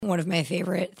One of my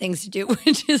favorite things to do,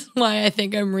 which is why I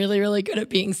think I'm really, really good at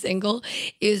being single,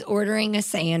 is ordering a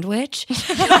sandwich.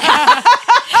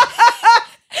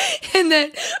 And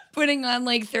then putting on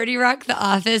like 30 Rock, The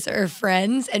Office, or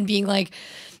Friends and being like,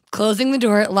 closing the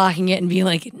door, locking it, and being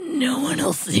like, no one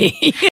will see.